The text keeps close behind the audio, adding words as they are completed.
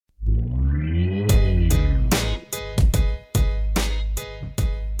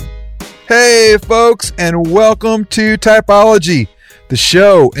Hey, folks, and welcome to Typology, the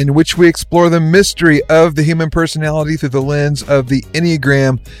show in which we explore the mystery of the human personality through the lens of the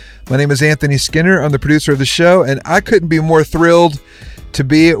Enneagram. My name is Anthony Skinner. I'm the producer of the show, and I couldn't be more thrilled to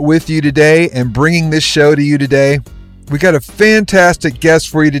be with you today and bringing this show to you today. We got a fantastic guest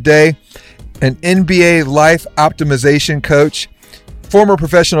for you today, an NBA life optimization coach, former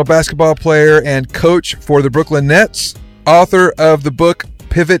professional basketball player and coach for the Brooklyn Nets, author of the book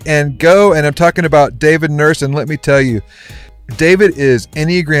Pivot and Go, and I'm talking about David Nurse. And let me tell you, David is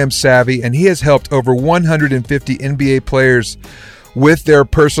Enneagram savvy, and he has helped over 150 NBA players with their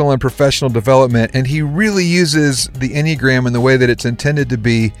personal and professional development, and he really uses the Enneagram in the way that it's intended to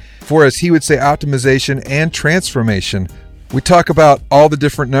be for, as he would say, optimization and transformation. We talk about all the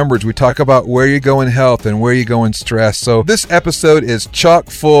different numbers. We talk about where you go in health and where you go in stress. So this episode is chock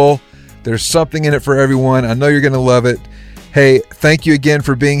full. There's something in it for everyone. I know you're going to love it. Hey, thank you again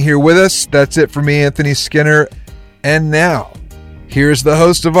for being here with us. That's it for me, Anthony Skinner. And now, here's the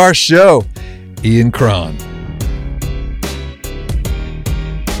host of our show, Ian Cron.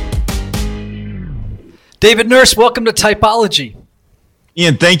 David Nurse, welcome to Typology.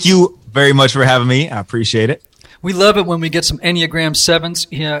 Ian, thank you very much for having me. I appreciate it. We love it when we get some Enneagram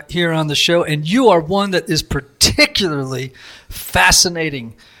 7s here on the show, and you are one that is particularly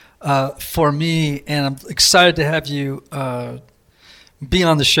fascinating for me, and I'm excited to have you be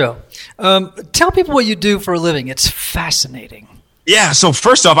on the show. Tell people what you do for a living. It's fascinating. Yeah, so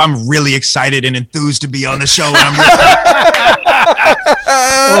first off, I'm really excited and enthused to be on the show. And I'm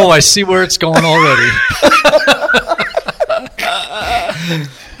Oh, I see where it's going already.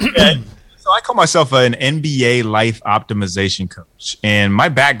 Okay. So I call myself an NBA life optimization coach, and my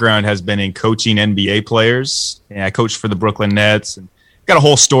background has been in coaching NBA players. And I coached for the Brooklyn Nets, and got a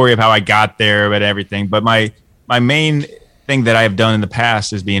whole story of how I got there and everything. But my main thing that I have done in the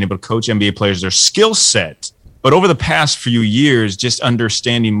past is being able to coach NBA players, their skill set. But over the past few years, just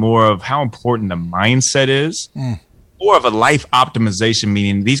understanding more of how important the mindset is, more of a life optimization,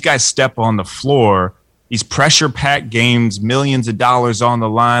 meaning these guys step on the floor, these pressure-packed games, millions of dollars on the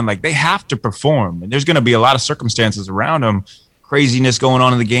line, like they have to perform. And there's going to be a lot of circumstances around them, craziness going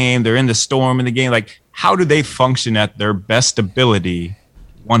on in the game. They're in the storm in the game. Like, how do they function at their best ability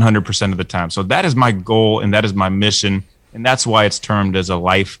 100% of the time? So that is my goal, and that is my mission. And that's why it's termed as a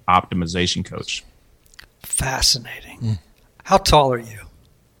life optimization coach. Fascinating. How tall are you?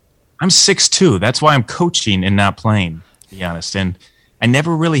 I'm 6'2". That's why I'm coaching and not playing, to be honest. And I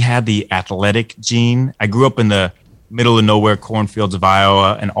never really had the athletic gene. I grew up in the middle of nowhere cornfields of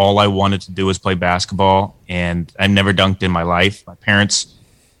Iowa, and all I wanted to do was play basketball. And I never dunked in my life. My parents,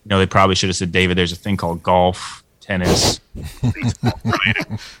 they probably should have said, David, there's a thing called golf, tennis, baseball.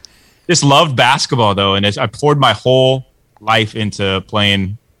 Just loved basketball, though. And I poured my whole life into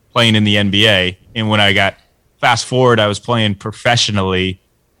playing in the NBA. And when I got fast forward, I was playing professionally,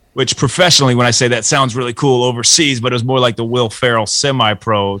 which professionally, when I say that, sounds really cool overseas, but it was more like the Will Ferrell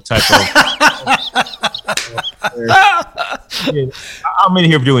semi-pro type of. I'm in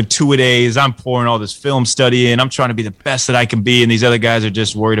here doing 2-a-days. I'm pouring all this film study in. I'm trying to be the best that I can be. And these other guys are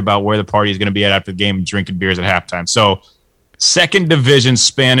just worried about where the party is going to be at after the game and drinking beers at halftime. So second division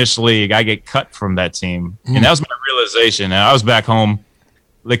Spanish league, I get cut from that team. And that was my realization. And I was back home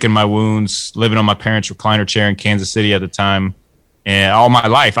licking my wounds, living on my parents' recliner chair in Kansas City at the time. And all my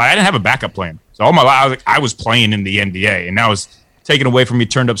life, I didn't have a backup plan. So all my life, I was playing in the NBA. And that was taken away from me,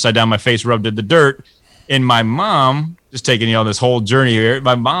 turned upside down, my face rubbed in the dirt. And my mom, just taking you on this whole journey here,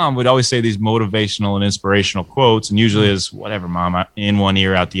 my mom would always say these motivational and inspirational quotes. And usually is, whatever, mom, in one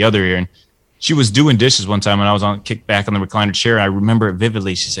ear, out the other ear. And she was doing dishes one time, and I was kicked back on the recliner chair. And I remember it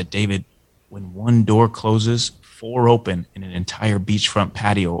vividly. She said, David, when one door closes, 4 open in an entire beachfront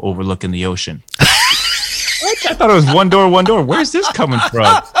patio overlooking the ocean. I thought it was one door. Where's this coming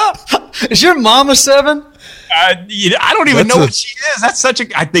from? Is your mom a 7? I don't even know what she is. That's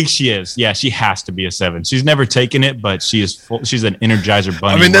I think she is. Yeah, she has to be a 7. She's never taken it, but she is she's an Energizer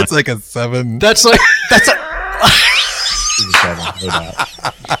bunny. I mean, that's like a 7. That's a She's a 7. No doubt.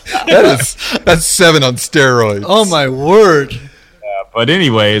 That's 7 on steroids. Oh my word. But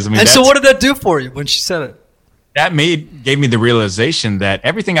anyways, I mean. And so what did that do for you when she said it? That gave me the realization that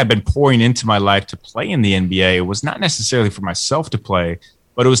everything I've been pouring into my life to play in the NBA was not necessarily for myself to play,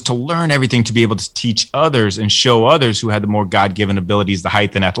 but it was to learn everything to be able to teach others and show others who had the more God-given abilities, the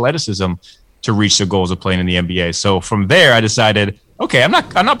height and athleticism to reach their goals of playing in the NBA. So from there, I decided, okay, I'm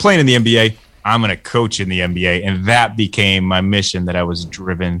not playing in the NBA. I'm going to coach in the NBA. And that became my mission that I was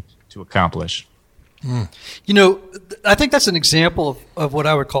driven to accomplish. I think that's an example of what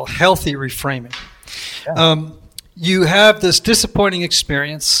I would call healthy reframing. Yeah. You have this disappointing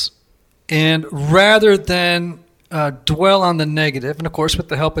experience, And rather than dwell on the negative, and of course with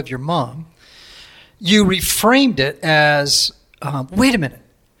the help of your mom, you reframed it as, wait a minute,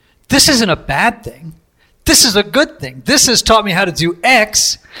 this isn't a bad thing. This is a good thing. This has taught me how to do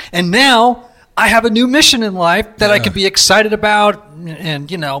X, and now I have a new mission in life that I can be excited about and,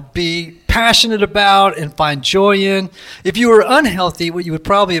 be passionate about and find joy in. If you were unhealthy, what you would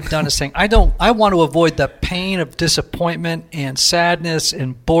probably have done is saying, I want to avoid the pain of disappointment and sadness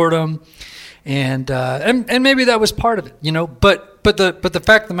and boredom. And maybe that was part of it, but the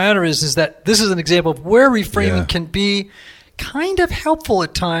fact of the matter is that this is an example of where reframing can be kind of helpful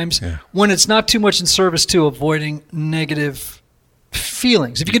at times when it's not too much in service to avoiding negative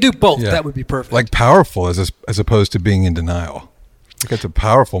feelings. If you could do both, that would be perfect. Like powerful as opposed to being in denial. Like it's a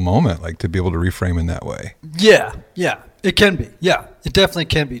powerful moment, like to be able to reframe in that way. Yeah, it can be. Yeah, it definitely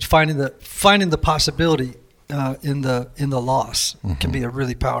can be. Finding the possibility in the loss can be a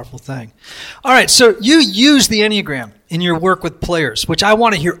really powerful thing. All right, so you use the Enneagram in your work with players, which I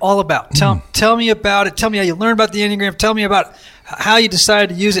want to hear all about. Tell me about it. Tell me how you learned about the Enneagram. Tell me about how you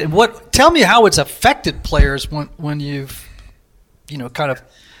decided to use it, and tell me how it's affected players when you've kind of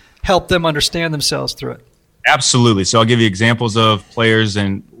helped them understand themselves through it. Absolutely. So I'll give you examples of players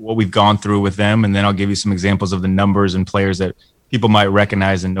and what we've gone through with them, and then I'll give you some examples of the numbers and players that people might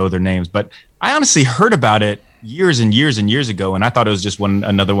recognize and know their names. But I honestly heard about it years and years and years ago, and I thought it was just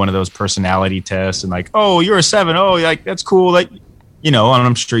another one of those personality tests, and like, oh, you're a 7. Oh, like that's cool. Like, and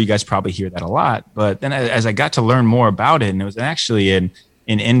I'm sure you guys probably hear that a lot. But then as I got to learn more about it, and it was actually a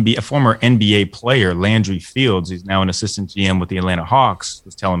former NBA player, Landry Fields, he's now an assistant GM with the Atlanta Hawks,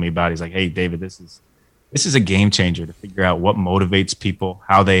 was telling me about it. He's like, hey, David, this is a game changer to figure out what motivates people,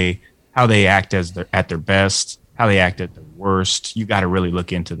 how they act at their best, how they act at their worst. You got to really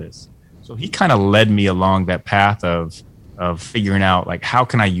look into this. So he kind of led me along that path of figuring out, like, how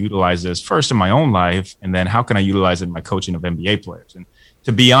can I utilize this first in my own life, and then how can I utilize it in my coaching of NBA players? And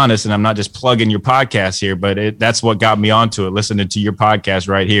to be honest, and I'm not just plugging your podcast here, but that's what got me onto it, listening to your podcast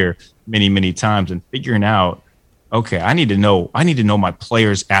right here many, many times and figuring out, okay, I need to know my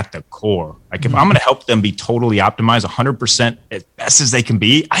players at the core. Like if I'm going to help them be totally optimized 100% as best as they can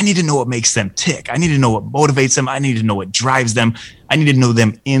be, I need to know what makes them tick. I need to know what motivates them. I need to know what drives them. I need to know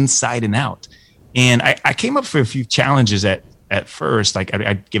them inside and out. And I came up for a few challenges at first. Like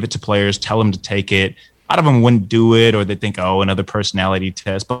I'd give it to players, tell them to take it. A lot of them wouldn't do it, or they think, oh, another personality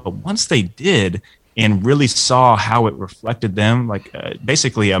test. But once they did and really saw how it reflected them, like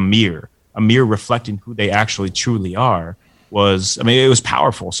basically a mirror reflecting who they actually truly are, it was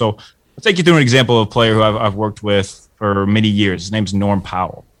powerful. So I'll take you through an example of a player who I've worked with for many years. His name's Norm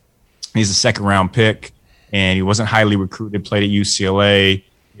Powell. He's a second-round pick, and he wasn't highly recruited, played at UCLA.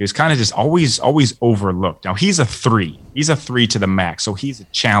 He was kind of just always overlooked. Now he's a 3. He's a 3 to the max. So he's a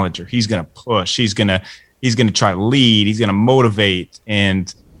challenger. He's going to push. He's going to try to lead. He's going to motivate.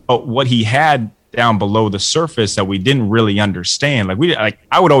 But what he had down below the surface that we didn't really understand,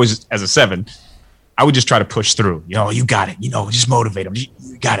 I would always, as a 7, I would just try to push through. You got it. Just motivate him.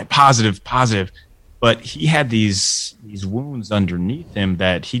 You got it. Positive. But he had these wounds underneath him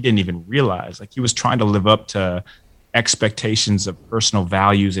that he didn't even realize. Like he was trying to live up to expectations of personal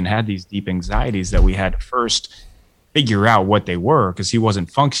values and had these deep anxieties that we had to first figure out what they were, because he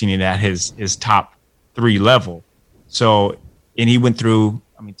wasn't functioning at his top 3 level. So, and he went through,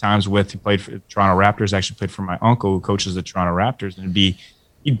 times he played for the Toronto Raptors, actually played for my uncle who coaches the Toronto Raptors, and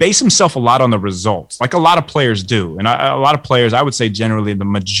he'd base himself a lot on the results, like a lot of players do. And a lot of players, I would say generally the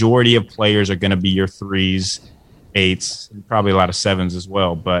majority of players are going to be your 3s, 8s, and probably a lot of 7s as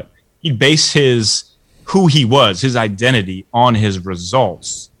well. But he'd base who he was, his identity, on his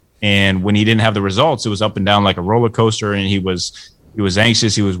results. And when he didn't have the results, it was up and down like a roller coaster, and he was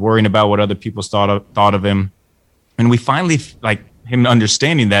anxious. He was worrying about what other people thought of him. And we finally, like him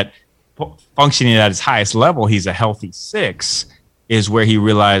understanding that functioning at his highest level, he's a healthy 6, is where he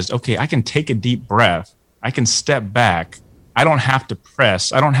realized, okay, I can take a deep breath. I can step back. I don't have to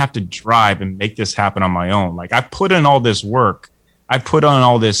press. I don't have to drive and make this happen on my own. Like I put in all this work. I put on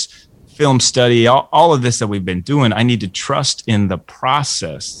all this film study, all of this that we've been doing. I need to trust in the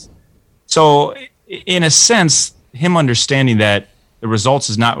process. So in a sense, him understanding that the results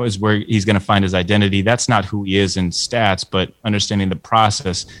is where he's going to find his identity. That's not who he is in stats, but understanding the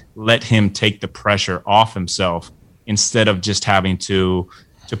process let him take the pressure off himself instead of just having to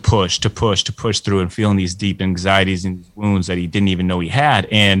push through and feeling these deep anxieties and wounds that he didn't even know he had.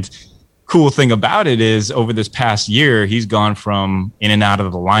 And cool thing about it is over this past year, he's gone from in and out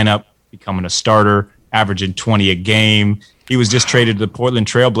of the lineup, becoming a starter, averaging 20 a game. He was just traded to the Portland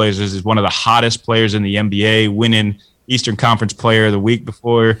Trailblazers as one of the hottest players in the NBA, winning Eastern Conference Player of the Week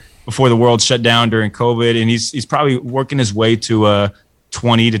before the world shut down during COVID, and he's probably working his way to a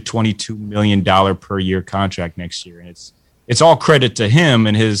 $20 to $22 million per year contract next year. And it's all credit to him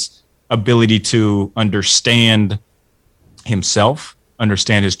and his ability to understand himself,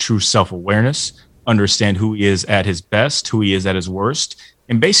 understand his true self-awareness, understand who he is at his best, who he is at his worst,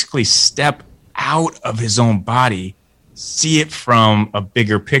 and basically step out of his own body, see it from a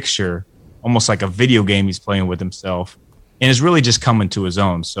bigger picture, almost like a video game he's playing with himself, and is really just coming to his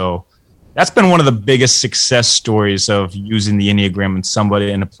own. So that's been one of the biggest success stories of using the Enneagram in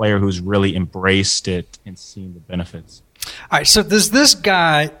somebody and a player who's really embraced it and seen the benefits. All right, so does this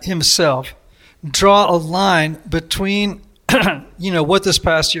guy himself draw a line between, what this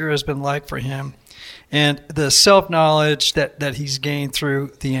past year has been like for him and the self-knowledge that he's gained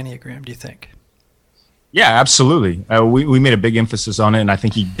through the Enneagram, do you think? Yeah, absolutely. We made a big emphasis on it, and I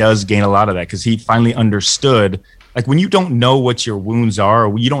think he does gain a lot of that because he finally understood. Like when you don't know what your wounds are,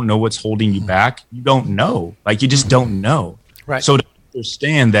 or you don't know what's holding you back, you don't know. Like you just don't know. Right. So to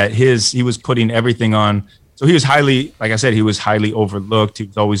understand that he was putting everything on. So he was highly, like I said, he was highly overlooked. He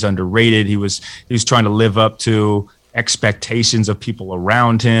was always underrated. He was trying to live up to expectations of people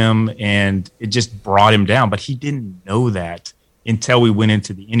around him, and it just brought him down. But he didn't know that until we went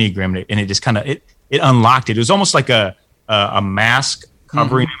into the Enneagram, and it just kind of it unlocked it. It was almost like a mask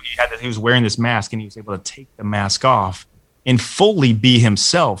covering him. He was wearing this mask, and he was able to take the mask off and fully be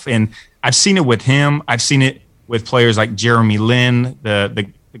himself. And I've seen it with him. I've seen it with players like Jeremy Lin,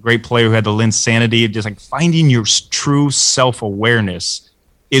 the great player who had the Linsanity. Just like finding your true self-awareness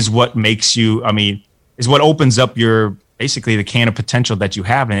is what makes you, is what opens up basically the can of potential that you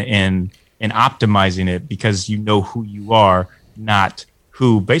have and optimizing it, because you know who you are, not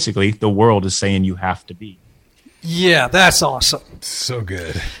who basically the world is saying you have to be. Yeah, that's awesome. So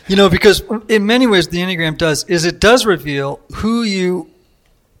good. Because in many ways the Enneagram does reveal who you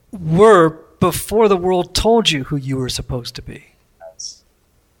were before the world told you who you were supposed to be. Yes.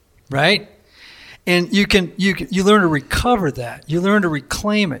 Right? And you learn to recover that. You learn to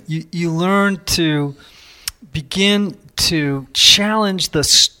reclaim it. You learn to begin to challenge the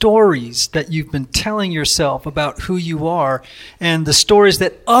stories that you've been telling yourself about who you are and the stories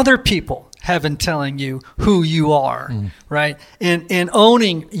that other people have been telling you who you are, right? And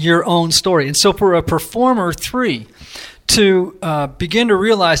owning your own story. And so for a performer 3 to begin to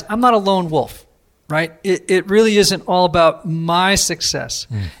realize I'm not a lone wolf, right? It really isn't all about my success.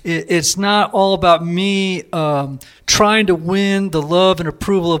 It's not all about me trying to win the love and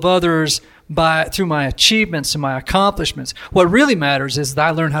approval of others through my achievements and my accomplishments. What really matters is that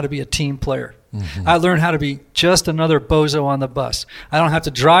I learn how to be a team player. I learn how to be just another bozo on the bus. I don't have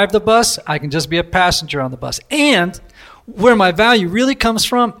to drive the bus. I can just be a passenger on the bus. And where my value really comes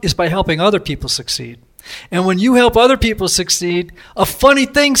from is by helping other people succeed. And when you help other people succeed, a funny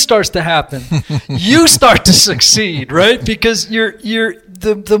thing starts to happen. You start to succeed, right? Because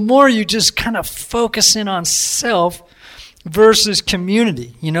the more you just kind of focus in on self versus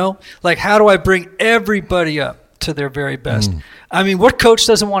community, like how do I bring everybody up to their very best? What coach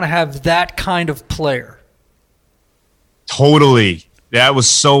doesn't want to have that kind of player? Totally. That was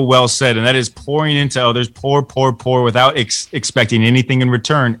so well said. And that is pouring into others, pour without expecting anything in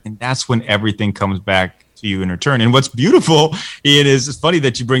return. And that's when everything comes back to you in return. And what's beautiful, Ian, it's funny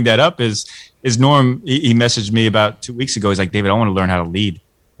that you bring that up, is Norm, he messaged me about 2 weeks ago. He's like, David, I want to learn how to lead.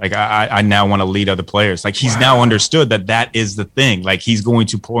 Like, I now want to lead other players. Like, he's now understood that is the thing. Like, he's going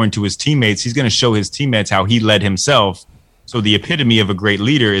to pour into his teammates. He's going to show his teammates how he led himself. So the epitome of a great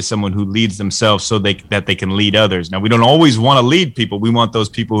leader is someone who leads themselves so that they can lead others. Now, we don't always want to lead people. We want those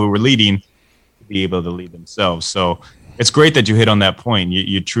people who are leading to be able to lead themselves. So it's great that you hit on that point.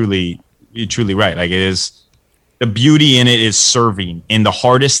 You're truly right. Like, it is, the beauty in it is serving. And the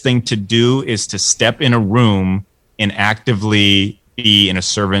hardest thing to do is to step in a room and actively be in a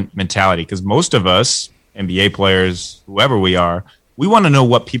servant mentality. Because most of us, NBA players, whoever we are, we want to know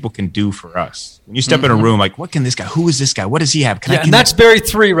what people can do for us. When you step in a room, like, what can this guy? Who is this guy? What does he have? And that's very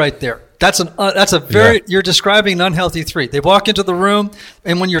 3 right there. That's a very you're describing an unhealthy 3. They walk into the room,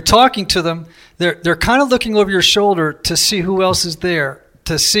 and when you're talking to them, they're kind of looking over your shoulder to see who else is there,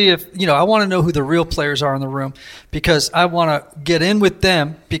 to see if I want to know who the real players are in the room, because I want to get in with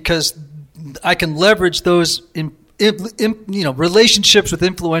them, because I can leverage those relationships with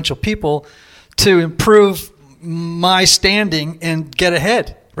influential people to improve my standing and get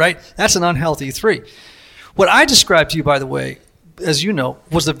ahead, right? That's an unhealthy 3. What I described to you, by the way, as you know,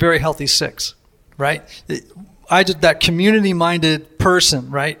 was a very healthy 6, right? I did that community-minded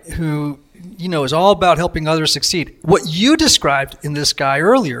person, right, who, is all about helping others succeed. What you described in this guy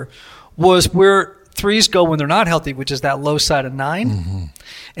earlier was where threes go when they're not healthy, which is that low side of 9,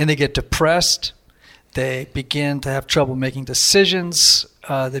 and they get depressed. They begin to have trouble making decisions.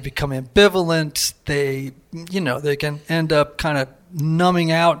 They become ambivalent. They can end up kind of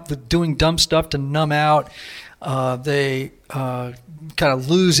numbing out, doing dumb stuff to numb out. They kind of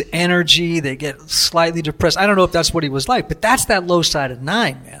lose energy. They get slightly depressed. I don't know if that's what he was like, but that's that low side of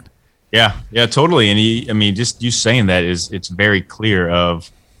 9, man. Yeah, totally. And just you saying that it's very clear of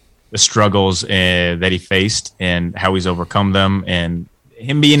the struggles that he faced and how he's overcome them, and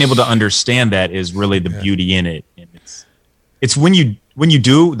him being able to understand that is really the beauty in it. And it's when you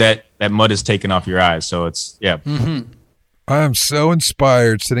do that mud is taken off your eyes. So it's I am so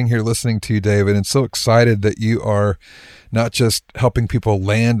inspired sitting here listening to you, David, and so excited that you are not just helping people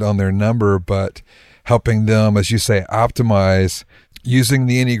land on their number, but helping them, as you say, optimize, using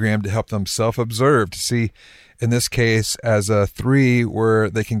the Enneagram to help them self-observe, to see, in this case, as a 3, where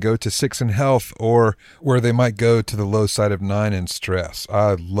they can go to 6 in health, or where they might go to the low side of 9 in stress.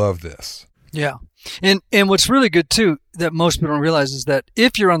 I love this. Yeah. And what's really good, too, that most people don't realize is that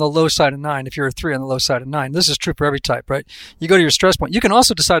if you're on the low side of 9, if you're a 3 on the low side of 9, this is true for every type, right? You go to your stress point. You can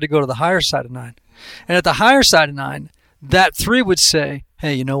also decide to go to the higher side of 9. And at the higher side of 9, that 3 would say,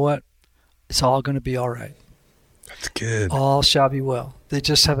 hey, you know what? It's all going to be all right. That's good. All shall be well. They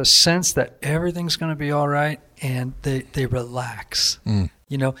just have a sense that everything's going to be all right, and they relax.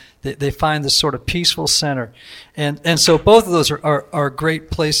 They find this sort of peaceful center. And so both of those are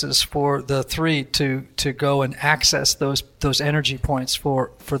great places for the 3 to go and access those energy points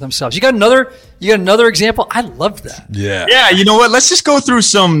for themselves. You got another example? I love that. Yeah. Yeah, you know what? Let's just go through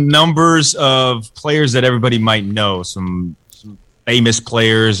some numbers of players that everybody might know, some famous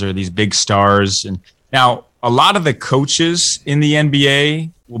players or these big stars. And now a lot of the coaches in the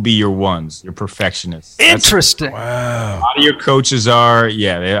NBA will be your 1s, your perfectionists. Interesting. Wow. A lot of your coaches are,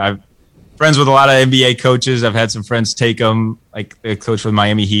 I'm friends with a lot of NBA coaches. I've had some friends take them, like the coach for the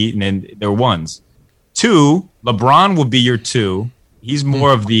Miami Heat, and then they're 1s. 2, LeBron will be your 2. He's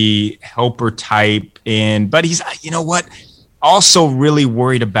more of the helper type, but he's, you know what, also really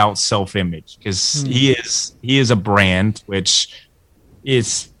worried about self-image, because he is a brand, which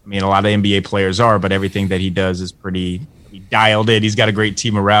is, a lot of NBA players are, but everything that he does is pretty dialed in. He's got a great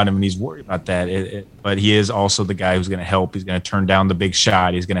team around him, and he's worried about that. But he is also the guy who's going to help. He's going to turn down the big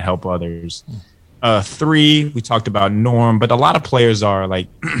shot. He's going to help others. 3, we talked about Norm, but a lot of players are like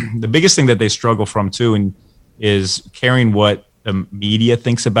the biggest thing that they struggle from too, and is caring what the media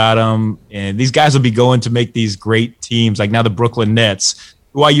thinks about them. And these guys will be going to make these great teams, like now the Brooklyn Nets,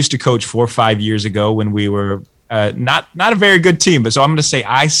 who I used to coach 4 or 5 years ago when we were not a very good team, but so I'm going to say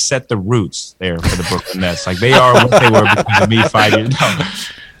I set the roots there for the Brooklyn Nets. Like they are what they were because of me 5 years ago.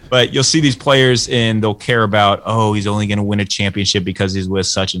 But you'll see these players and they'll care about, he's only going to win a championship because he's with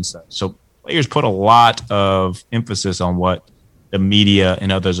such and such. So players put a lot of emphasis on what the media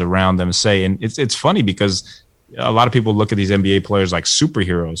and others around them say. And it's funny because a lot of people look at these NBA players like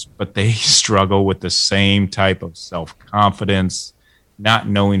superheroes, but they struggle with the same type of self-confidence, not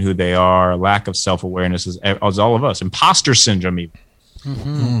knowing who they are, lack of self-awareness as all of us. Imposter syndrome even.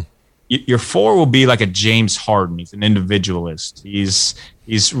 Mm-hmm. Your 4 will be like a James Harden. He's an individualist. He's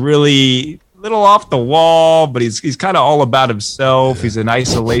really a little off the wall, but he's kind of all about himself. Yeah. He's an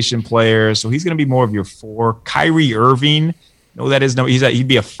isolation player, so he's going to be more of your 4. Kyrie Irving, he'd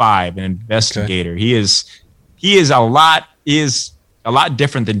be a 5, an investigator. Okay. He is a lot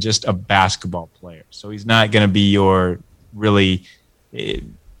different than just a basketball player. So he's not going to be your really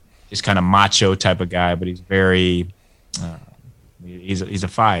just kind of macho type of guy, but he's very he's a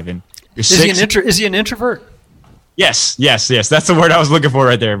 5. And you're 6. Is he an introvert? Yes. That's the word I was looking for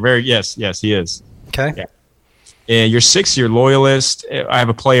right there. Yes, he is. Okay. Yeah. And you're 6, you're loyalist. I have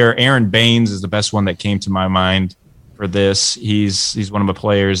a player, Aaron Baines is the best one that came to my mind for this. He's one of the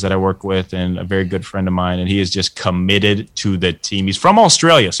players that I work with and a very good friend of mine, and he is just committed to the team. He's from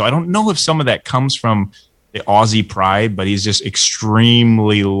Australia, so I don't know if some of that comes from the Aussie pride, but he's just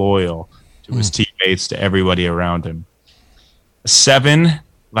extremely loyal to his teammates, to everybody around him. 7,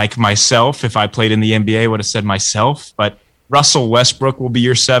 like myself, if I played in the NBA, I would have said myself, but Russell Westbrook will be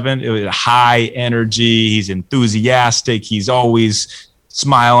your 7. It was high energy. He's enthusiastic. He's always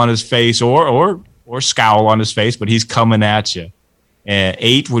smile on his face or scowl on his face, but he's coming at you.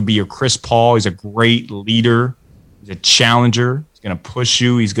 8 would be your Chris Paul. He's a great leader. He's a challenger. He's going to push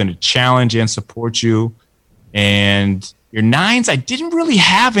you. He's going to challenge and support you. And your 9s, I didn't really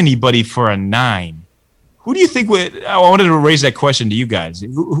have anybody for a 9. Who do you think would? I wanted to raise that question to you guys.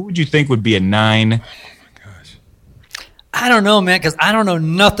 Who would you think would be a 9? Oh my gosh. I don't know, man, because I don't know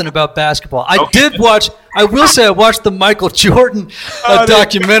nothing about basketball. I will say I watched the Michael Jordan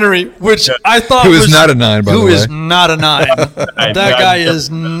documentary, which I thought was not a 9, by the way. Who is not a 9. That guy is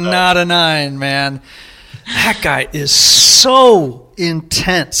not a 9, man. That guy is so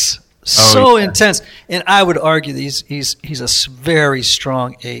intense. Intense. And I would argue that he's a very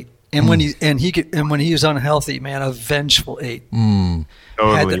strong 8. And when he was unhealthy, man, a vengeful 8.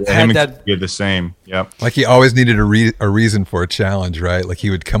 Totally. You're the same. Yep. Like he always needed a reason for a challenge, right? Like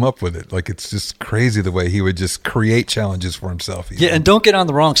he would come up with it. Like it's just crazy the way he would just create challenges for himself. Yeah, and don't get on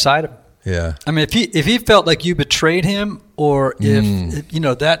the wrong side of him. Yeah. I mean, if he felt like you betrayed him, or if you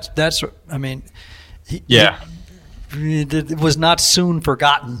know that's I mean, it was not soon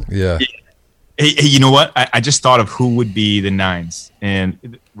forgotten. Yeah. Hey, you know what? I just thought of who would be the 9s,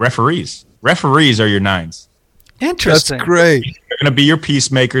 and referees. Referees are your 9s. Interesting. That's great. They're going to be your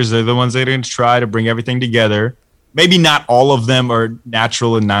peacemakers. They're the ones that are going to try to bring everything together. Maybe not all of them are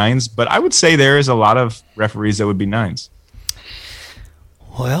natural in 9s, but I would say there is a lot of referees that would be 9s.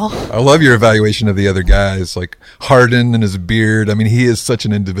 Well, I love your evaluation of the other guys, like Harden and his beard. I mean, he is such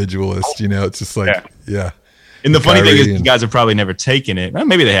an individualist. You know, it's just like, yeah. And the funny thing is, you guys have probably never taken it. Well,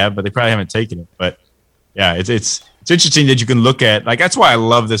 maybe they have, but they probably haven't taken it. But yeah, it's interesting that you can look at, like, that's why I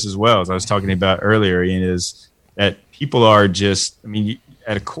love this as well, as I was talking about earlier, Ian, is that people are just, I mean,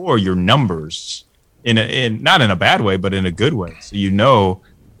 at a core, you're numbers in not in a bad way, but in a good way. So you know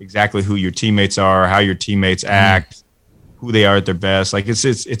exactly who your teammates are, how your teammates act, who they are at their best. Like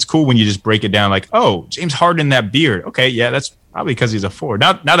it's cool when you just break it down. Like, oh, James Harden, that beard. Okay, yeah, that's probably because he's a 4.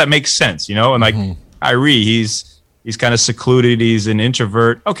 Now that makes sense, you know. And like Kyrie, he's kind of secluded. He's an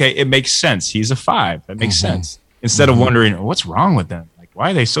introvert. Okay, it makes sense. He's a 5. That makes sense. Instead of wondering, what's wrong with them? Like,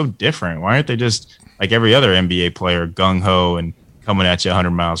 why are they so different? Why aren't they just like every other NBA player, gung-ho and coming at you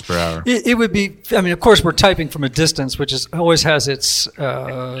 100 miles per hour? It would be, I mean, of course, we're typing from a distance, which always has its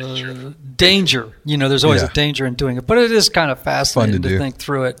danger. You know, there's always a danger in doing it. But it is kind of fascinating to think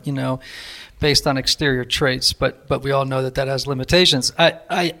through it, you know, based on exterior traits. But we all know that has limitations.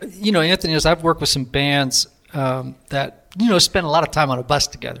 You know, Anthony, as I've worked with some bands that, you know, spend a lot of time on a bus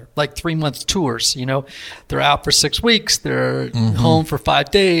together, like 3-month tours. You know, they're out for 6 weeks, they're home for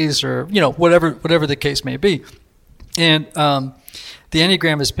 5 days, or, you know, whatever the case may be. And the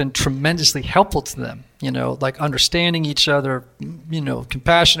Enneagram has been tremendously helpful to them, you know, like understanding each other, you know,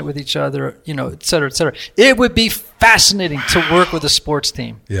 compassionate with each other, you know, et cetera, et cetera. It would be fascinating to work with a sports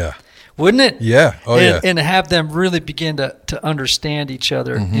team. Yeah. Wouldn't it? Yeah. Oh, and have them really begin to understand each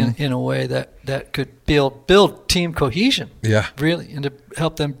other in a way that could build team cohesion. Yeah. Really, and to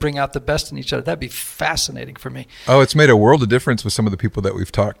help them bring out the best in each other. That'd be fascinating for me. Oh, it's made a world of difference with some of the people that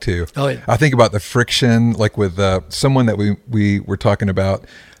we've talked to. Oh, yeah. I think about the friction, like with someone that we were talking about.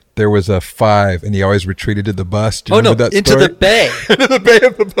 There was a 5, and he always retreated to the bus. Do you remember that into story? the bay. Into the bay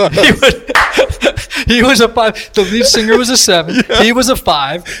of the bus. He was a 5. The lead singer was a 7. Yeah. He was a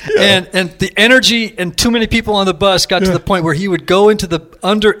 5. Yeah. And the energy and too many people on the bus got to the point where he would go into the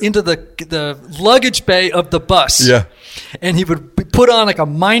luggage bay of the bus. Yeah. And he would put on like a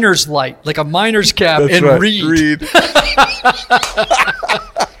miner's light, like a miner's cap, read.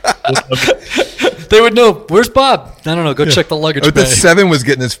 They would know, where's Bob? I don't know. Go check the luggage bay. The 7 was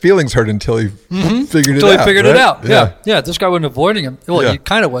getting his feelings hurt until he figured it out. Until he figured it out. Yeah. This guy wasn't avoiding him. Well, he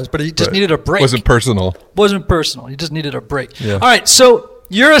kind of was, but he just needed a break. Wasn't personal. He just needed a break. Yeah. All right. So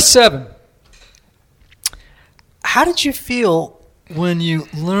you're a 7. How did you feel when you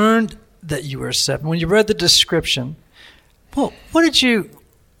learned that you were a 7? When you read the description, well, what did you?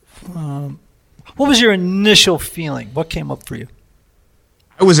 What was your initial feeling? What came up for you?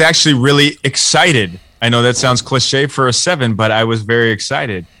 I was actually really excited. I know that sounds cliche for a 7, but I was very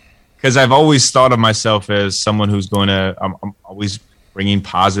excited because I've always thought of myself as someone who's I'm always bringing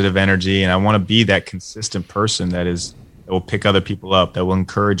positive energy, and I want to be that consistent person that will pick other people up, that will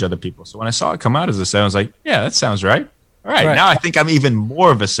encourage other people. So when I saw it come out as a 7, I was like, yeah, that sounds right. All right. Now I think I'm even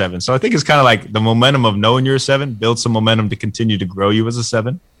more of a 7. So I think it's kind of like the momentum of knowing you're a 7 builds some momentum to continue to grow you as a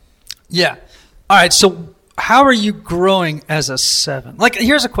 7. Yeah. All right. So how are you growing as a 7? Like,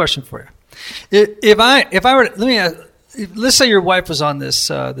 here's a question for you. If I were, let's say your wife was on this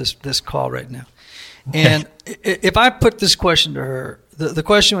call right now, and if I put this question to her, the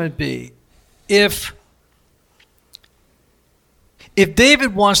question would be, if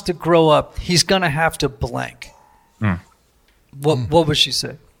David wants to grow up, he's going to have to blank. What would she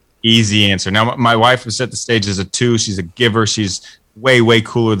say? Easy answer. Now, my wife was at the stage as a 2. She's a giver. She's way, way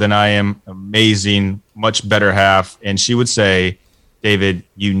cooler than I am. Amazing, much better half. And she would say, David,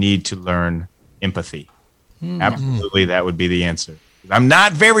 you need to learn empathy. Absolutely, that would be the answer. I'm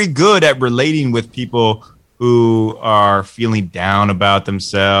not very good at relating with people who are feeling down about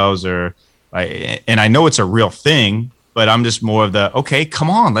themselves and I know it's a real thing, but I'm just more of the, okay,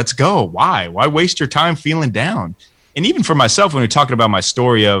 come on, let's go. Why waste your time feeling down? And even for myself, when we're talking about my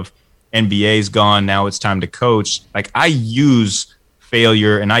story of NBA's gone, now it's time to coach, like I use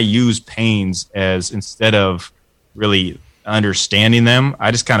failure and I use pains as, instead of really understanding them, I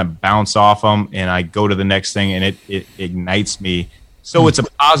just kind of bounce off them and I go to the next thing, and it ignites me. So it's a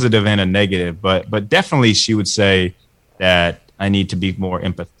positive and a negative, but definitely she would say that I need to be more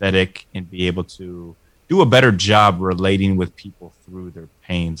empathetic and be able to do a better job relating with people through their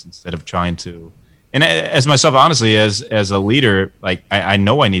pains instead of trying to. And as myself, honestly, as a leader, like I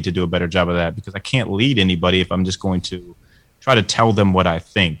know I need to do a better job of that, because I can't lead anybody if I'm just going to try to tell them what I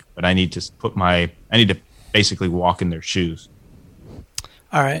think, but I need to basically walk in their shoes.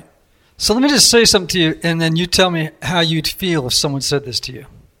 All right. So let me just say something to you, and then you tell me how you'd feel if someone said this to you.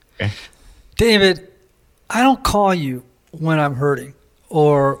 Okay. David, I don't call you when I'm hurting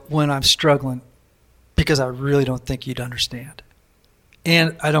or when I'm struggling because I really don't think you'd understand.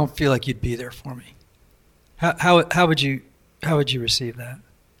 And I don't feel like you'd be there for me. How would you receive that?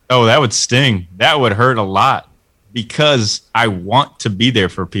 Oh, that would sting. That would hurt a lot, because I want to be there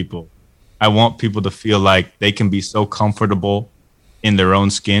for people. I want people to feel like they can be so comfortable in their own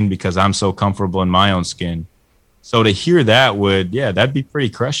skin because I'm so comfortable in my own skin. So to hear that that'd be pretty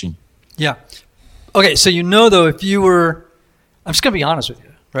crushing. Yeah. Okay, so though, if you were, I'm just going to be honest with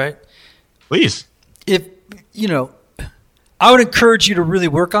you, right? Please. If, I would encourage you to really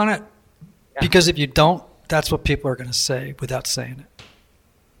work on it, because if you don't, that's what people are going to say without saying it.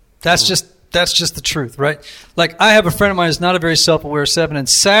 That's just the truth, right? Like, I have a friend of mine who's not a very self-aware 7, and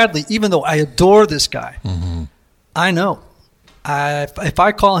sadly, even though I adore this guy, I know if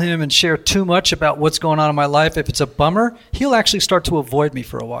I call him and share too much about what's going on in my life, if it's a bummer, he'll actually start to avoid me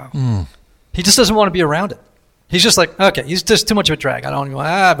for a while. He just doesn't want to be around it. He's just like, okay, he's just too much of a drag. I don't even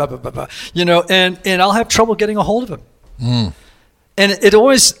blah, blah, blah, blah. And I'll have trouble getting a hold of him. And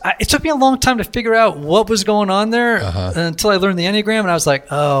it took me a long time to figure out what was going on there until I learned the Enneagram, and I was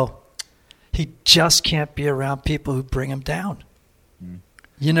like, oh, he just can't be around people who bring him down.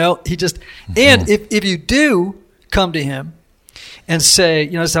 He just, and if you do come to him and say,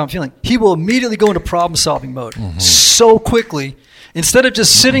 this is how I'm feeling, he will immediately go into problem-solving mode so quickly, instead of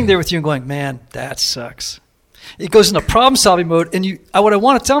just sitting there with you and going, man, that sucks. It goes into problem-solving mode, and what I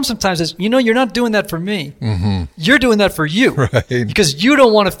want to tell him sometimes is, you're not doing that for me. You're doing that for you. Right. Because you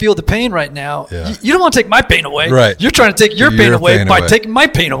don't want to feel the pain right now. Yeah. You don't want to take my pain away. Right. You're trying to take your pain away by taking my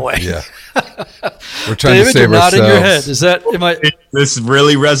pain away. Yeah. We're trying David, to save you're ourselves. nodding your head. Is that, This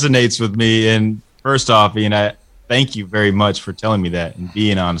really resonates with me. And first off, Ian, I thank you very much for telling me that and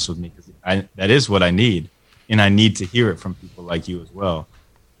being honest with me, because that is what I need. And I need to hear it from people like you as well.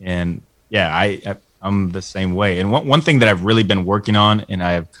 And I'm the same way. And one thing that I've really been working on, and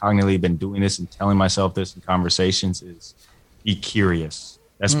I have cognitively been doing this and telling myself this in conversations, is be curious.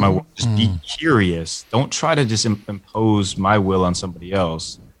 That's my word. Just be curious. Don't try to just impose my will on somebody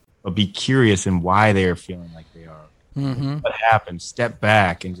else, but be curious in why they are feeling like they are. What happened? Step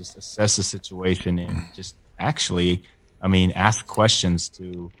back and just assess the situation, and just ask questions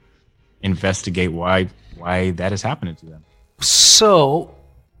to investigate why that is happening to them. So,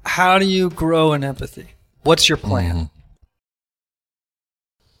 how do you grow in empathy? What's your plan?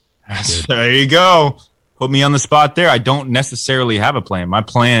 There you go. Put me on the spot there. I don't necessarily have a plan. My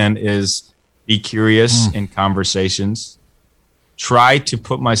plan is be curious in conversations. Try to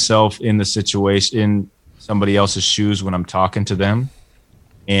put myself in the situation, in somebody else's shoes when I'm talking to them,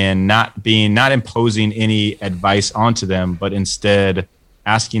 and not imposing any advice onto them, but instead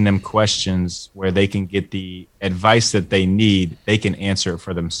asking them questions where they can get the advice that they need. They can answer it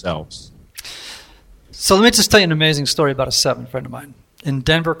for themselves. So let me just tell you an amazing story about a 7 friend of mine in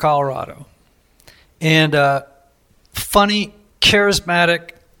Denver, Colorado. And funny,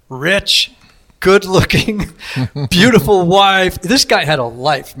 charismatic, rich, good-looking, beautiful wife. This guy had a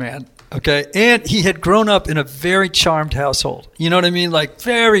life, man. Okay, and he had grown up in a very charmed household. You know what I mean? Like,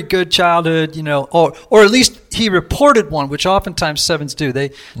 very good childhood, or at least he reported one, which oftentimes 7s do.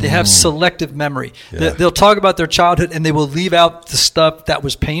 They have selective memory. Yeah. They'll talk about their childhood, and they will leave out the stuff that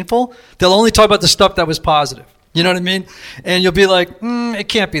was painful. They'll only talk about the stuff that was positive. You know what I mean? And you'll be like, it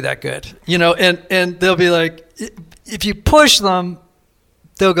can't be that good. And they'll be like, if you push them,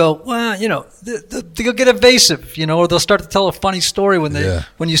 they'll go, well, they'll get evasive, or they'll start to tell a funny story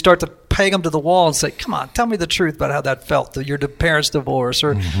when you start to peg them to the wall and say, come on, tell me the truth about how that felt, your parents' divorce,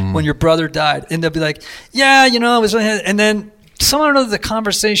 or when your brother died. And they'll be like, yeah, it was, and then somehow or another the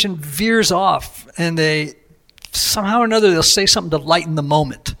conversation veers off, and they somehow or another they'll say something to lighten the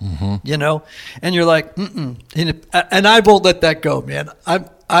moment, you know, and you're like, and I won't let that go, man.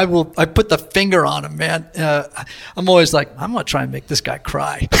 I put the finger on him, man. I'm always like, I'm gonna try and make this guy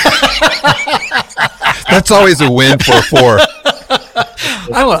cry. That's always a win for a 4.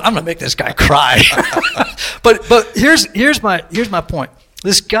 I'm gonna make this guy cry. but here's my point.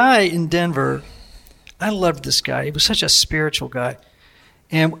 This guy in Denver, I loved this guy. He was such a spiritual guy.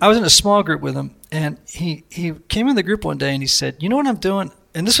 And I was in a small group with him, and he came in the group one day and he said, you know what I'm doing?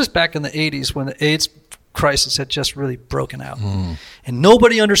 And this was back in the 80s when the AIDS crisis had just really broken out. And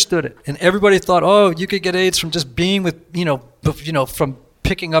nobody understood it. And everybody thought, oh, you could get AIDS from just being with, from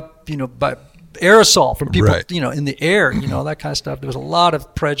picking up, by aerosol from people, right. In the air, that kind of stuff. There was a lot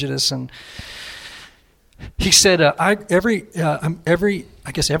of prejudice. And he said, every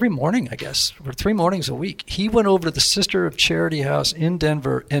morning, or 3 mornings a week, he went over to the Sister of Charity house in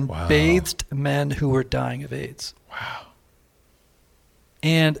Denver and bathed men who were dying of AIDS. Wow.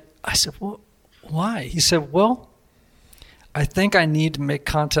 And I said, well, why? He said, well, I think I need to make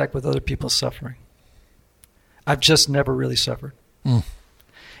contact with other people's suffering. I've just never really suffered. And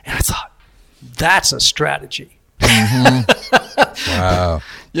I thought, that's a strategy. Wow.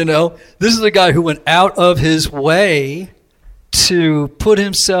 This is a guy who went out of his way to put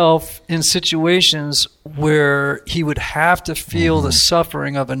himself in situations where he would have to feel the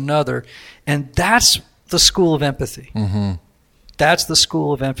suffering of another. And that's the school of empathy. That's the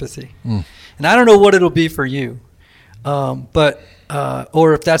school of empathy. And I don't know what it'll be for you, but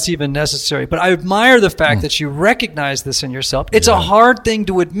or if that's even necessary. But I admire the fact that you recognize this in yourself. It's a hard thing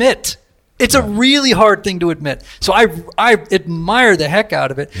to admit. It's a really hard thing to admit. So I admire the heck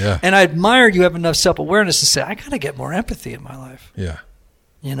out of it. Yeah. And I admire you have enough self-awareness to say, I got to get more empathy in my life. Yeah.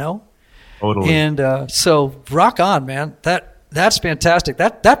 Totally. And so rock on, man. That's fantastic.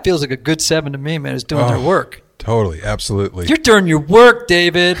 That feels like a good 7 to me, man, is doing their work. Totally. Absolutely. You're doing your work,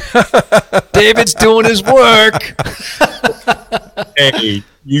 David. David's doing his work. Hey,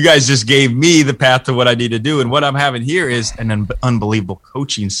 you guys just gave me the path to what I need to do. And what I'm having here is an unbelievable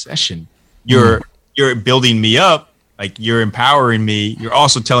coaching session. You're building me up, like you're empowering me. You're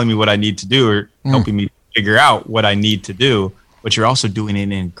also telling me what I need to do or helping me figure out what I need to do, but you're also doing it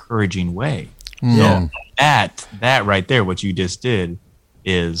in an encouraging way. Yeah. So that right there, what you just did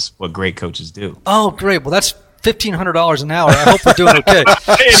is what great coaches do. Oh, great. Well, that's $1,500 an hour. I hope we're doing okay.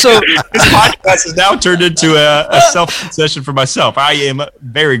 So this podcast has now turned into a self-session for myself. I am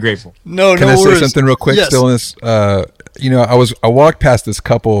very grateful. No Can I worries. say something real quick? Yes. Still in this, I walked past this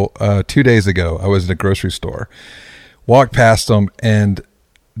couple 2 days ago. I was in a grocery store, walked past them, and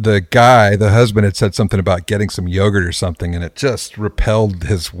the husband had said something about getting some yogurt or something, and it just repelled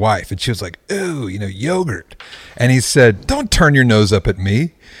his wife. And she was like, ooh, yogurt. And he said, don't turn your nose up at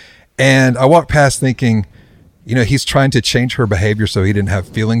me. And I walked past thinking, he's trying to change her behavior so he didn't have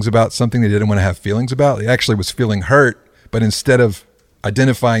feelings about something they didn't want to have feelings about. He actually was feeling hurt, but instead of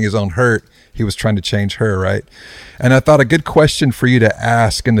identifying his own hurt, he was trying to change her, right? And I thought a good question for you to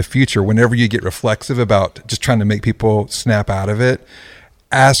ask in the future, whenever you get reflexive about just trying to make people snap out of it,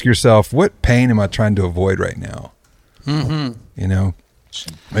 ask yourself, what pain am I trying to avoid right now? Maybe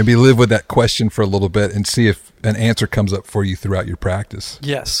live with that question for a little bit and see if an answer comes up for you throughout your practice.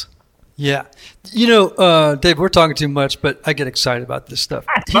 Yes. Yeah. Dave, we're talking too much, but I get excited about this stuff.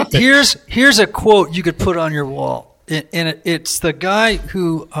 Here's a quote you could put on your wall. And it's the guy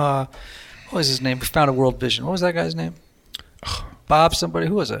who, what was his name? Who founded World Vision. What was that guy's name? Bob somebody?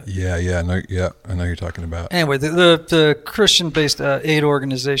 Who was it? Yeah. I know you're talking about. Anyway, the Christian-based aid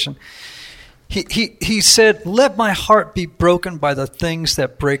organization. He said, let my heart be broken by the things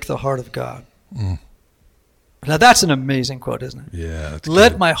that break the heart of God. Now, that's an amazing quote, isn't it? Yeah.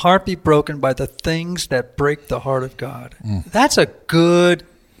 Let my heart be broken by the things that break the heart of God. That's a good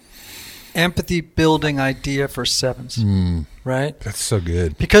empathy-building idea for sevens, right? That's so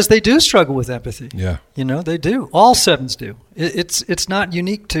good. Because they do struggle with empathy. Yeah. They do. All sevens do. It's not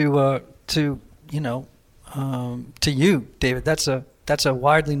unique to you, David. That's a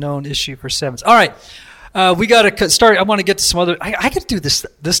widely known issue for sevens. All right. We got to start. I want to get to some other. I could do this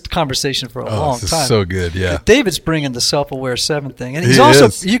conversation for a long this time. Is so good, yeah. David's bringing the self-aware 7 thing, and He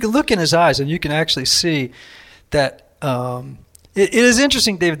is. You can look in his eyes, and you can actually see that it is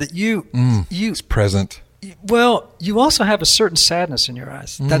interesting, David, that he's present. Well, you also have a certain sadness in your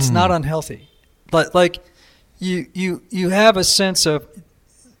eyes that's not unhealthy, but like you have a sense of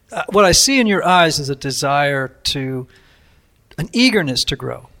what I see in your eyes is a desire an eagerness to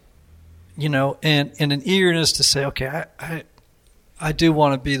grow. And an eagerness to say, okay, I do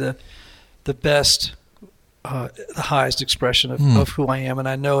want to be the best the highest expression of who I am, and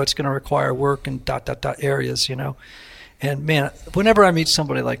I know it's going to require work in ... areas, And man, whenever I meet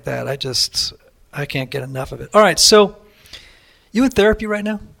somebody like that, I can't get enough of it. All right, so you in therapy right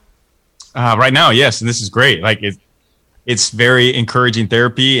now? Right now, yes, and this is great. Like it's very encouraging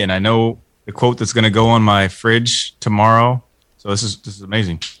therapy, and I know the quote that's going to go on my fridge tomorrow. So this is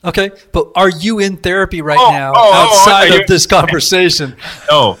amazing. Okay, but are you in therapy right now outside of this conversation?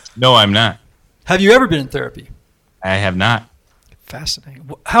 No, I'm not. Have you ever been in therapy? I have not. Fascinating.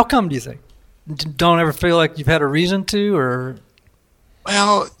 How come, do you think? Don't ever feel like you've had a reason to, or?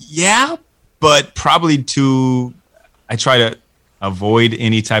 Well, yeah, but probably I try to avoid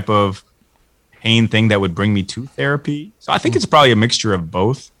any type of pain thing that would bring me to therapy. So I think it's probably a mixture of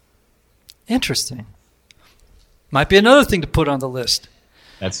both. Interesting. Might be another thing to put on the list.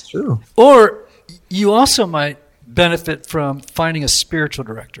 That's true. Or you also might benefit from finding a spiritual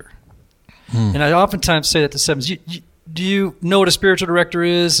director. And I oftentimes say that to sevens. Do you know what a spiritual director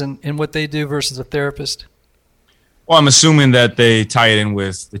is and what they do versus a therapist? Well, I'm assuming that they tie it in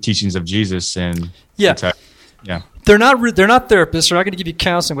with the teachings of Jesus and yeah. They're not therapists. They're not going to give you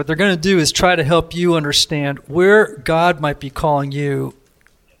counseling. What they're going to do is try to help you understand where God might be calling you.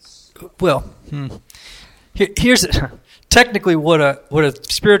 Well, here's technically what a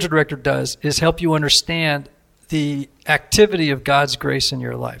spiritual director does is help you understand the activity of God's grace in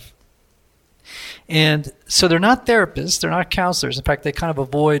your life. And so they're not therapists, they're not counselors. In fact, they kind of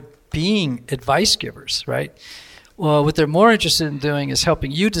avoid being advice givers, right? Well, what they're more interested in doing is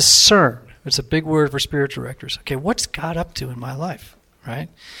helping you discern. It's a big word for spiritual directors. Okay, what's God up to in my life, right?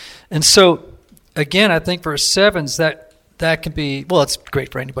 And so, again, I think for sevens that can be, well, it's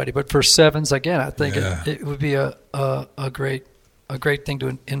great for anybody, but for sevens, again, I think it would be a great thing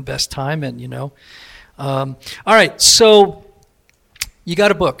to invest time in, All right, so you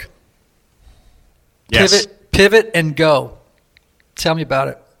got a book. Yes. Pivot and Go. Tell me about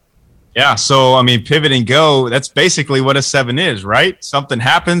it. Yeah, so pivot and go, that's basically what a 7 is, right? Something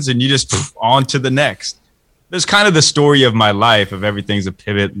happens and you just on to the next. There's kind of the story of my life of everything's a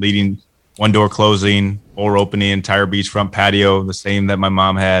pivot, leading, one door closing, or opening, entire beachfront patio, the same that my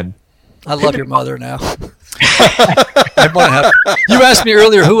mom had. I love your mother now. You asked me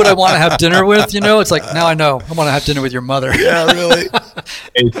earlier who would I want to have dinner with, It's like, now I know. I want to have dinner with your mother. Yeah, really.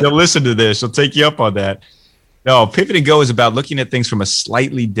 Hey, she'll listen to this. She'll take you up on that. No, pivot and go is about looking at things from a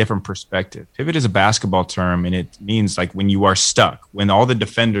slightly different perspective. Pivot is a basketball term, and it means like when you are stuck, when all the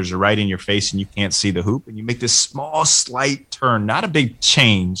defenders are right in your face and you can't see the hoop, and you make this small, slight turn, not a big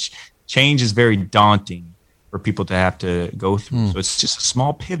change. Change is very daunting for people to have to go through. So it's just a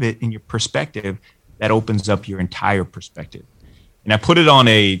small pivot in your perspective that opens up your entire perspective. And I put it on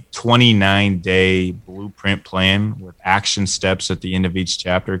a 29-day blueprint plan with action steps at the end of each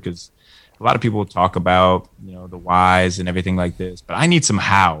chapter, because a lot of people talk about, the whys and everything like this, but I need some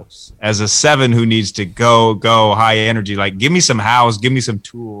hows. As a 7 who needs to go high energy, like give me some hows, give me some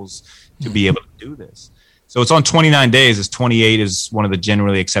tools to be able to do this. So it's on 29 days, as 28 is one of the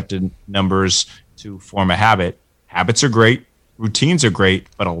generally accepted numbers to form a habit. Habits are great, routines are great,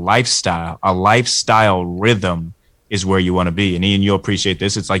 but a lifestyle rhythm is where you want to be. And Ian, you'll appreciate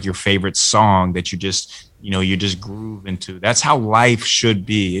this. It's like your favorite song that you just groove into. That's how life should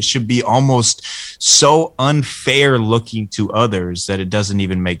be. It should be almost so unfair looking to others that it doesn't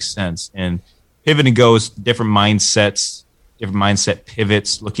even make sense. And pivot and go is different mindsets, different mindset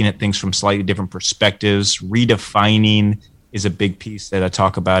pivots, looking at things from slightly different perspectives. Redefining is a big piece that I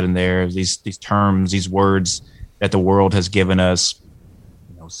talk about in there. These terms, these words that the world has given us,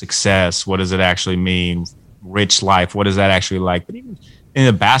 success, what does it actually mean? Rich life, what is that actually like? But even in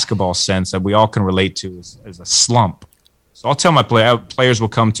a basketball sense that we all can relate to is a slump. So I'll tell my players will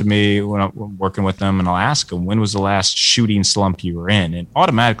come to me when I'm working with them, and I'll ask them, when was the last shooting slump you were in? And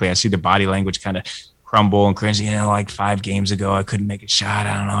automatically I see the body language kind of crumble and cringe. Like 5 games ago, I couldn't make a shot.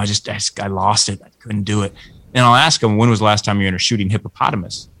 I don't know. I lost it. I couldn't do it. And I'll ask them, when was the last time you were in a shooting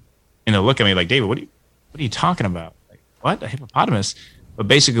hippopotamus? And they'll look at me like, David, what are you talking about? Like, what? A hippopotamus? But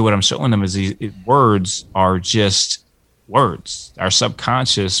basically what I'm showing them is these words are just words. Our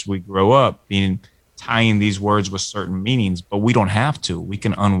subconscious, we grow up tying these words with certain meanings, but we don't have to. We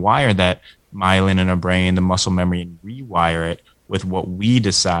can unwire that myelin in our brain, the muscle memory, and rewire it with what we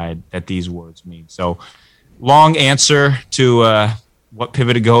decide that these words mean. So long answer to what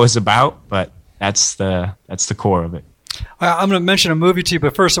Pivot to Go is about, but that's the core of it. I'm going to mention a movie to you,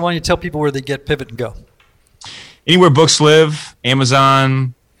 but first I want you to tell people where they get Pivot and Go. Anywhere books live,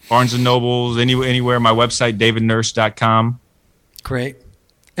 Amazon, Barnes & Nobles, anywhere. My website, davidnurse.com. Great.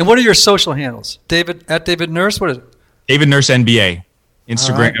 And what are your social handles? David Nurse? What is it? David Nurse NBA.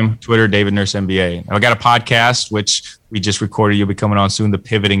 Instagram, Twitter, David Nurse MBA. I got a podcast, which we just recorded. You'll be coming on soon, the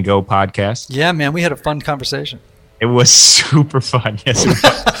Pivot and Go podcast. Yeah, man, we had a fun conversation. It was super fun. Yes, it was.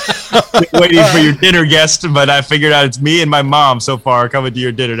 Waiting for your dinner guest, but I figured out it's me and my mom so far coming to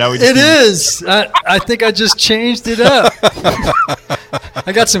your dinner. Now it is. I think I just changed it up.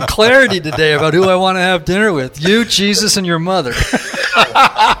 I got some clarity today about who I want to have dinner with. You, Jesus, and your mother.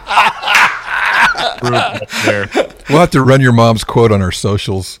 We'll have to run your mom's quote on our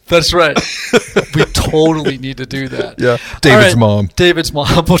socials. That's right. We totally need to do that. Yeah. David's mom. David's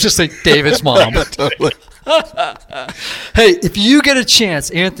mom. We'll just say David's mom. Totally. Hey, if you get a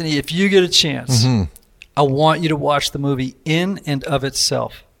chance, Anthony, I want you to watch the movie In and of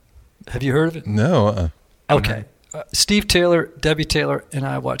Itself. Have you heard of it? No. Okay. Steve Taylor, Debbie Taylor, and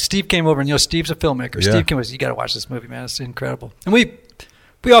I watched. Steve came over, and Steve's a filmmaker. Yeah. Steve came over, you got to watch this movie, man. It's incredible. And we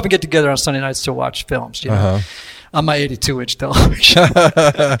often get together on Sunday nights to watch films, on my 82-inch television.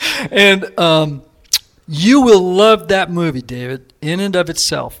 And you will love that movie, David, In and of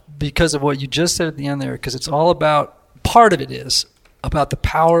Itself, because of what you just said at the end there, because it's all about, part of it is about the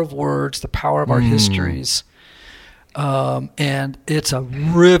power of words, the power of our histories. And it's a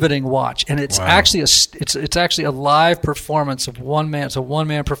riveting watch, and it's actually it's actually a live performance of one man. It's a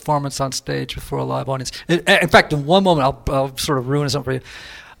one-man performance on stage before a live audience. In fact, in one moment, I'll sort of ruin something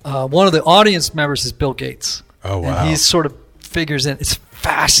for you. One of the audience members is Bill Gates. Oh, wow. And he sort of figures in. It's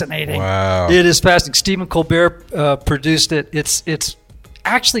fascinating. Wow. It is fascinating. Stephen Colbert produced it. It's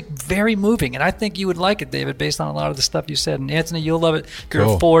actually very moving, and I think you would like it, David, based on a lot of the stuff you said. And Anthony, you'll love it. If you're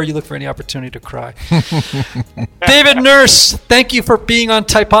a 4, you look for any opportunity to cry. David Nurse, thank you for being on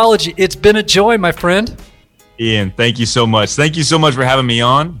Typology. It's been a joy, my friend. Ian, thank you so much. Thank you so much for having me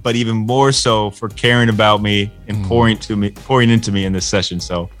on, but even more so for caring about me and pouring into me in this session.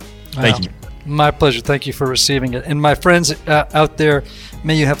 So thank you. My pleasure. Thank you for receiving it. And my friends out there,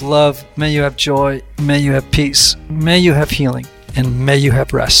 may you have love, may you have joy, may you have peace, may you have healing, and may you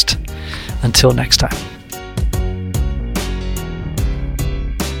have rest. Until next time.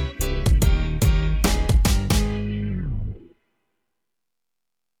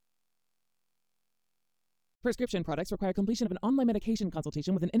 Prescription products require completion of an online medication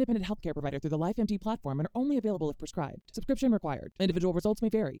consultation with an independent healthcare provider through the LifeMD platform and are only available if prescribed. Subscription required. Individual results may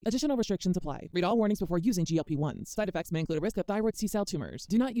vary. Additional restrictions apply. Read all warnings before using GLP-1s. Side effects may include a risk of thyroid C-cell tumors.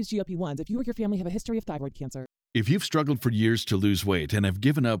 Do not use GLP-1s if you or your family have a history of thyroid cancer. If you've struggled for years to lose weight and have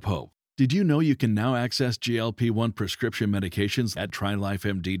given up hope, did you know you can now access GLP-1 prescription medications at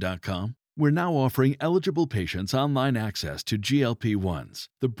TryLifeMD.com? We're now offering eligible patients online access to GLP-1s,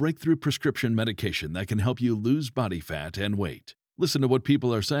 the breakthrough prescription medication that can help you lose body fat and weight. Listen to what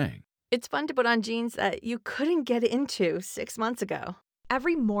people are saying. It's fun to put on jeans that you couldn't get into 6 months ago.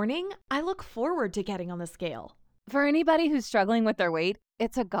 Every morning, I look forward to getting on the scale. For anybody who's struggling with their weight,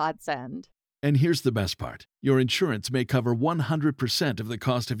 it's a godsend. And here's the best part. Your insurance may cover 100% of the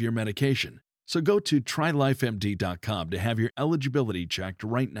cost of your medication. So go to TryLifeMD.com to have your eligibility checked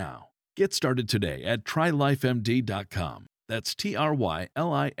right now. Get started today at TryLifeMD.com. That's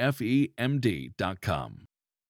TryLifeMD.com.